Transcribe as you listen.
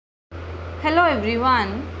Hello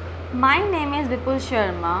everyone, my name is Vipul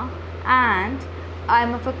Sharma and I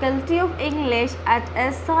am a faculty of English at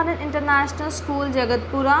SRN International School,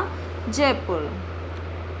 Jagatpura, Jaipur.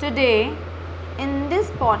 Today, in this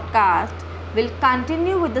podcast, we'll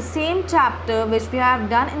continue with the same chapter which we have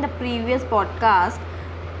done in the previous podcast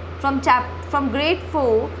from grade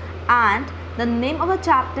 4, and the name of the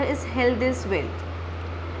chapter is Health is Wealth.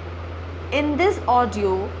 In this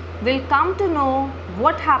audio, we'll come to know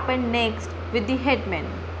what happened next with the headman,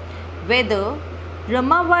 whether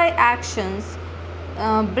Ramabai actions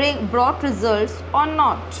brought results or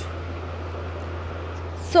not.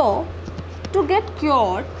 So, to get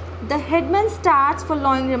cured, the headman starts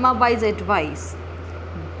following Ramabai's advice,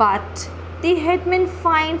 but the headman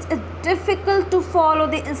finds it difficult to follow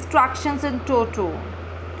the instructions in toto.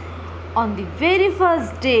 On the very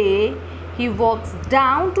first day, he walks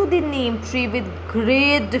down to the neem tree with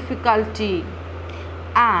great difficulty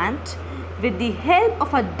and, with the help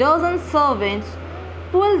of a dozen servants,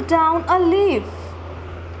 pulls down a leaf.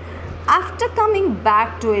 After coming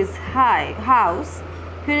back to his house,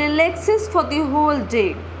 he relaxes for the whole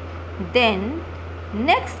day. Then,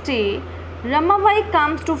 next day, Ramabai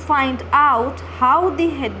comes to find out how the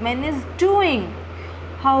headman is doing.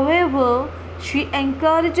 However, she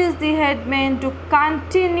encourages the headman to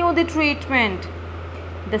continue the treatment.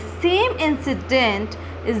 The same incident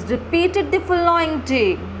is repeated the following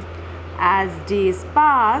day. As days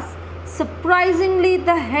pass, surprisingly,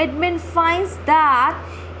 the headman finds that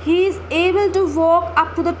he is able to walk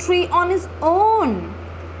up to the tree on his own.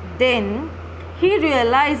 Then he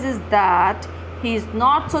realizes that he is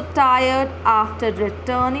not so tired after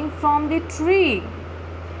returning from the tree.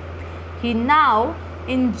 He now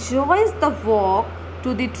enjoys the walk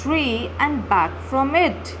to the tree and back from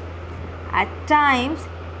it. At times,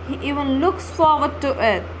 he even looks forward to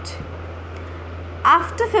it.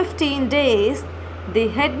 After 15 days, the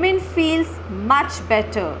headman feels much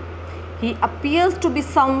better. He appears to be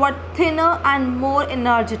somewhat thinner and more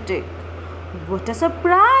energetic. What a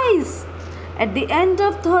surprise! At the end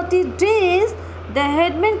of 30 days, the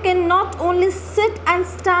headman can not only sit and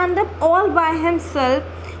stand up all by himself,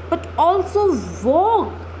 but also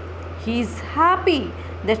walk. He is happy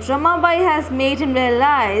that Ramabai has made him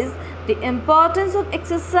realize the importance of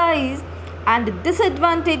exercise and the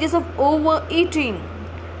disadvantages of overeating.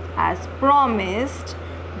 As promised,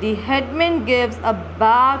 the headman gives a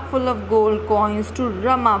bag full of gold coins to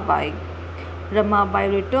Ramabai.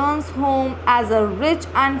 Ramabai returns home as a rich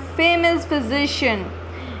and famous physician.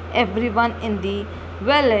 Everyone in the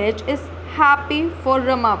village is happy for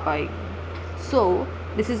Ramabai. So,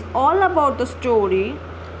 this is all about the story.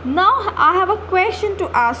 Now I have a question to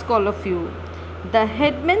ask all of you. The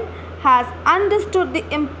headman has understood the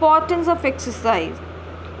importance of exercise.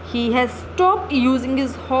 He has stopped using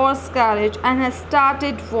his horse carriage and has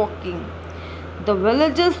started walking. The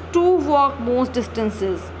villagers too walk most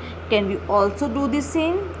distances. Can we also do the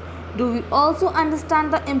same? Do we also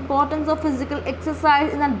understand the importance of physical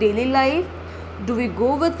exercise in our daily life? Do we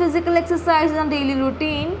go with physical exercise in our daily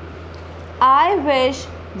routine? I wish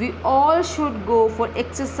we all should go for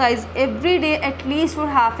exercise every day, at least for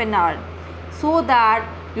half an hour, so that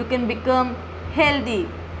you can become healthy.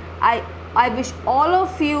 I wish all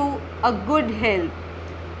of you a good health.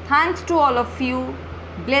 Thanks to all of you.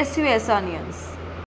 Bless you, as onions.